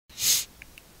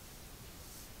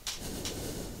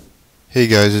Hey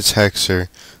guys, it's Hexer.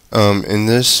 In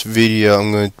this video,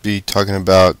 I'm going to be talking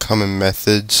about common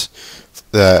methods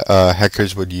that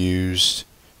hackers would use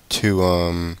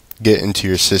to get into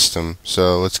your system.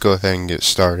 So let's go ahead and get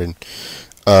started.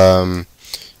 Um,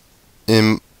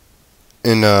 in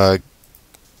the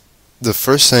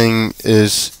first thing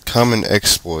is common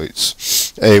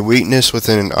exploits. A weakness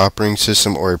within an operating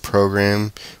system or a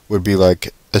program would be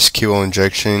like SQL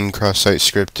injection, cross-site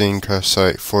scripting,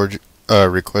 cross-site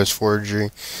request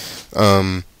forgery.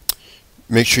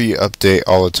 Make sure you update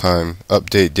all the time.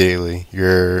 Update daily.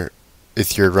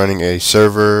 If you're running a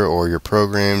server or your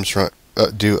programs,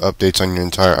 do updates on your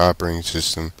entire operating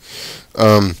system.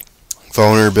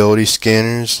 Vulnerability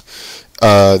scanners.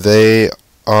 They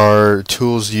are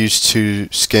tools used to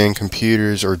scan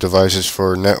computers or devices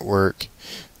for network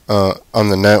on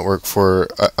the network for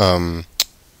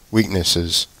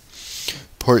weaknesses.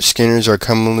 Port scanners are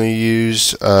commonly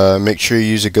used. Make sure you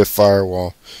use a good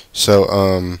firewall.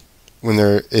 So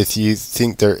if you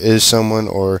think there is someone,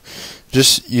 or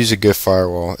just use a good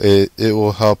firewall. It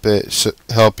will help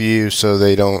you so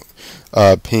they don't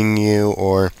ping you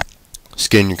or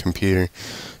scan your computer.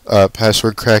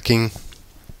 Password cracking.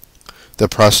 The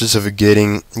process of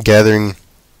gathering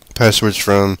passwords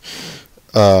from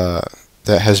that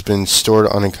has been stored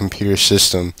on a computer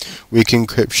system. Weak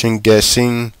encryption,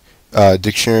 guessing,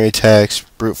 dictionary attacks,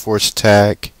 brute force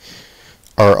attack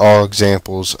are all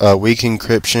examples. Weak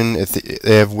encryption, if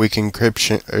they have weak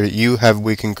encryption, or you have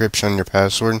weak encryption on your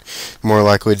password, more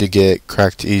likely to get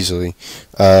cracked easily.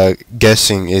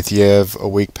 Guessing, if you have a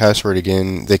weak password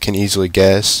again, they can easily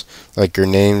guess, like your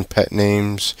name, pet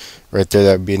names, right there,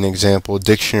 that would be an example.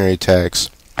 Dictionary attacks.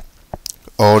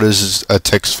 All it is a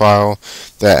text file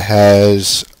that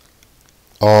has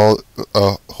a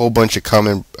whole bunch of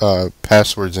common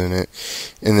passwords in it,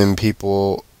 and then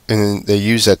they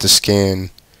use that to scan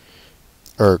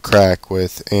or crack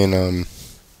with, and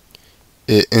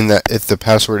if the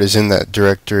password is in that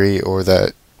directory or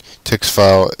that text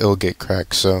file, it'll get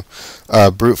cracked. So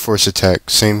brute force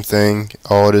attack, same thing.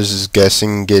 All it is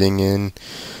guessing, getting in.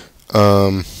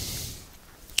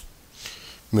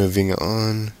 Moving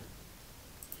on.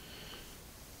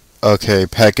 Okay,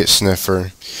 packet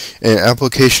sniffer. An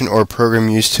application or program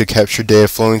used to capture data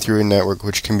flowing through a network,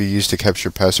 which can be used to capture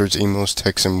passwords, emails,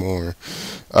 texts, and more.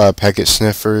 Packet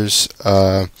sniffers,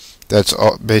 that's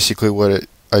basically what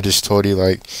I just told you.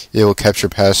 Like, it will capture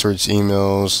passwords,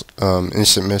 emails,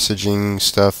 instant messaging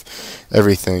stuff,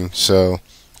 everything. So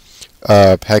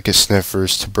packet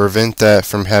sniffers, to prevent that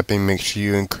from happening, make sure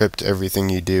you encrypt everything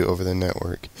you do over the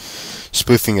network.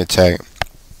 Spoofing attack.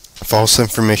 False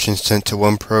information sent to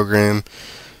one program,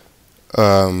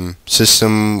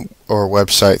 system, or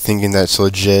website thinking that's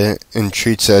legit, and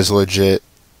treats it as a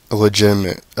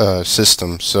legitimate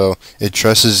system. So it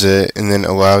trusts it and then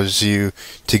allows you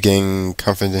to gain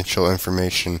confidential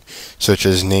information, such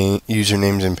as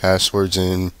usernames and passwords,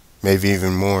 and maybe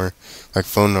even more, like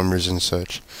phone numbers and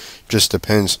such. Just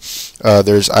depends.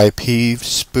 There's IP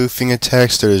spoofing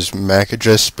attacks, there's MAC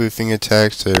address spoofing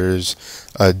attacks, there's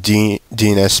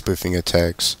DNS spoofing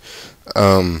attacks.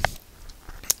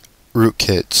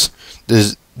 Rootkits.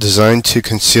 Designed to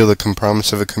conceal the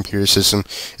compromise of a computer system,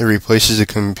 it replaces the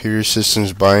computer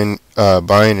system's binaries,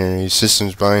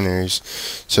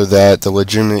 so that the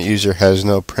legitimate user has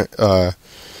no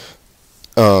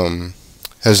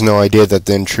idea that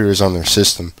the intruder is on their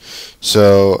system.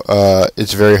 So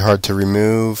it's very hard to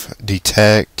remove,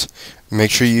 detect.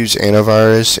 Make sure you use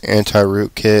antivirus,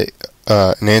 anti-rootkit.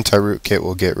 An anti-rootkit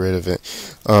will get rid of it.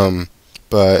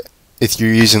 But if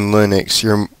you're using Linux,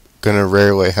 you're gonna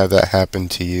rarely have that happen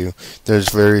to you. There's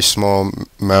very small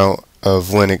amount of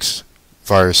Linux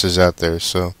viruses out there.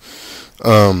 So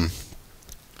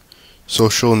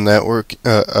social network,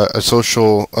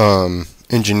 social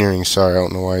engineering, sorry, I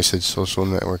don't know why I said social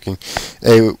networking.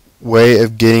 A way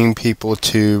of getting people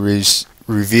to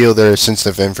reveal their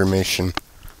sensitive information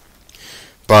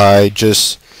by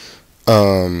just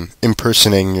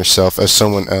impersonating yourself as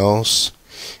someone else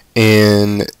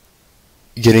and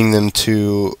getting them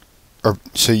to, or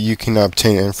so you can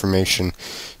obtain information.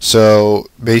 So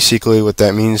basically what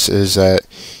that means is that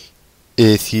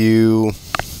if you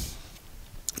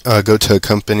go to a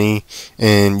company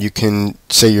and you can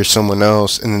say you're someone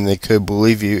else, and then they could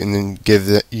believe you and then give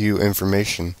you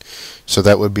information. So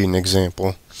that would be an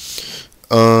example.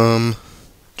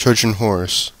 Trojan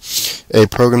Horse. A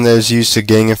program that is used to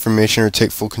gain information or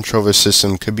take full control of a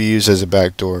system, could be used as a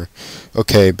backdoor.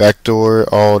 Okay, backdoor,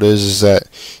 all it is that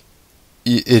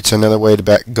it's another way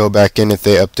to go back in if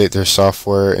they update their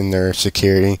software and their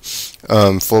security.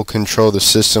 Full control of the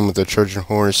system with the Trojan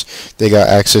Horse. They got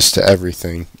access to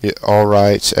everything, all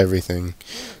rights, everything.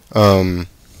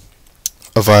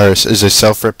 A virus is a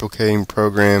self-replicating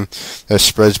program that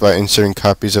spreads by inserting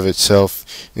copies of itself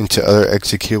into other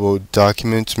executable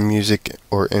documents, music,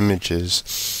 or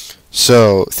images.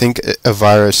 So think a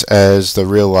virus as the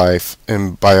real life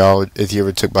in biology. If you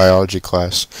ever took biology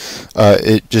class,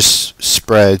 it just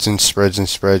spreads and spreads and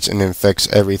spreads and infects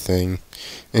everything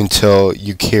until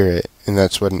you cure it, and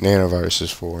that's what an antivirus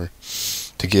is for,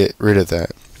 to get rid of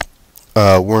that.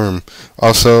 Worm,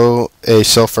 also a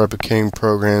self-replicating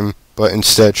program, but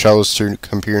instead travels through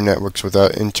computer networks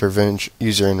without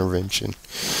user intervention.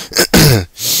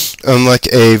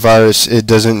 Unlike a virus, it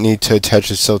doesn't need to attach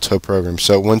itself to a program.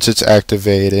 So once it's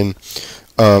activated,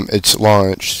 it's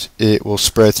launched, it will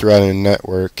spread throughout a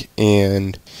network,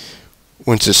 and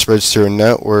once it spreads through a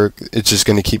network, it's just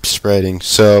going to keep spreading.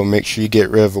 So make sure you get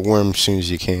rid of a worm as soon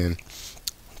as you can.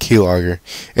 Keylogger,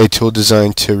 a tool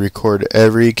designed to record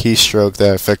every keystroke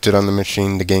that affected on the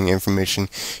machine to gain information,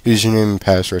 username and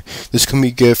password. This can be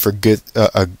good for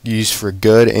used for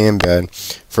good and bad.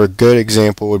 For a good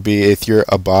example would be if you're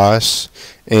a boss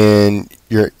and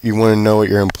you want to know what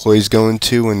your employees going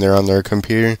to when they're on their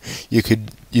computer, you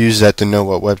could use that to know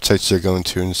what websites they're going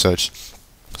to and such,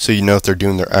 so you know if they're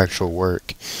doing their actual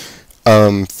work.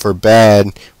 For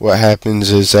bad, what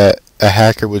happens is that a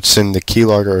hacker would send the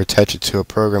keylogger or attach it to a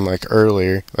program like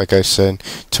earlier, like I said,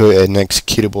 to an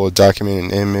executable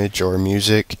document, an image, or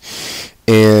music.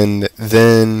 And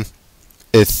then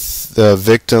if the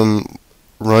victim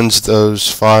runs those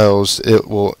files, it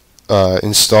will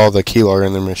install the keylogger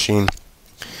in their machine.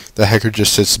 The hacker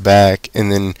just sits back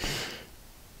and then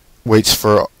waits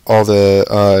for all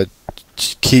the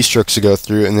keystrokes to go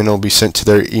through, and then it'll be sent to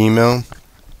their email,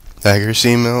 the hacker's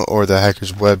email, or the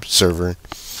hacker's web server.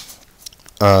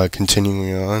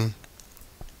 Continuing on.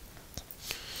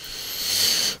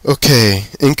 Okay,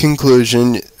 in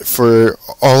conclusion, for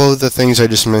all of the things I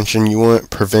just mentioned, you want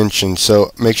prevention.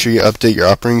 So make sure you update your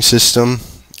operating system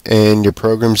and your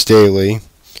programs daily.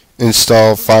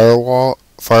 Install firewall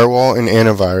and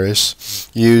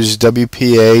antivirus. Use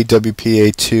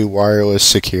WPA2 wireless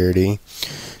security.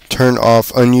 Turn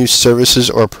off unused services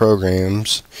or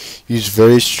programs. Use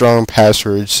very strong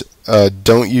passwords.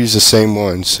 Don't use the same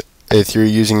ones. If you're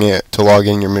using it to log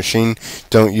in your machine,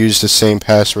 don't use the same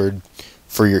password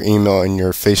for your email and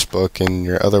your Facebook and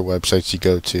your other websites you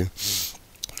go to.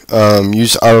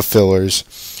 Use autofillers.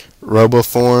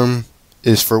 RoboForm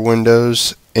is for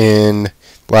Windows, and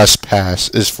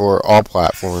LastPass is for all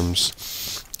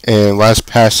platforms. And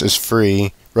LastPass is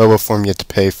free. RoboForm you have to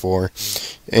pay for.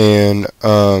 And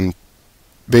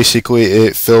basically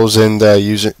it fills in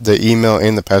the email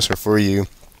and the password for you.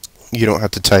 You don't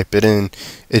have to type it in.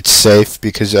 It's safe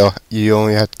because you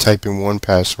only have to type in one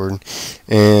password.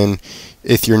 And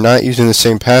if you're not using the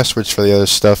same passwords for the other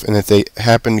stuff, and if they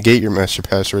happen to get your master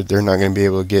password, they're not going to be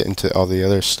able to get into all the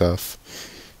other stuff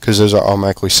because those are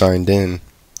automatically signed in.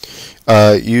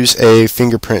 Use a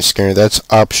fingerprint scanner. That's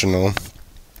optional.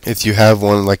 If you have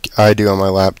one like I do on my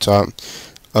laptop,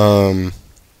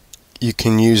 you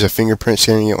can use a fingerprint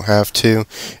scanner. You don't have to.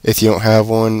 If you don't have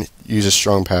one, use a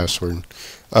strong password.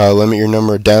 Limit your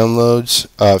number of downloads.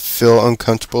 Feel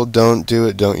uncomfortable, don't do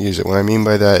it, don't use it. What I mean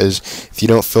by that is if you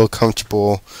don't feel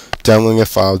comfortable downloading a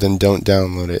file, then don't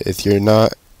download it. If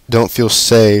don't feel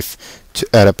safe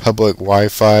at a public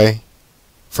Wi-Fi,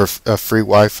 for a free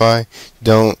Wi-Fi,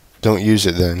 don't use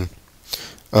it then.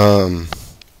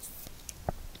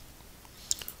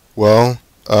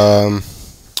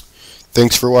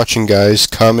 Thanks for watching, guys.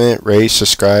 Comment, rate,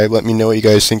 subscribe. Let me know what you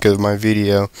guys think of my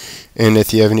video, and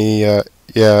if you have any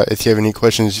if you have any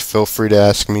questions, feel free to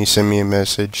ask me, send me a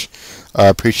message. I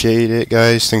appreciate it,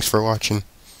 guys. Thanks for watching.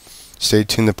 Stay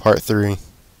tuned to part 3.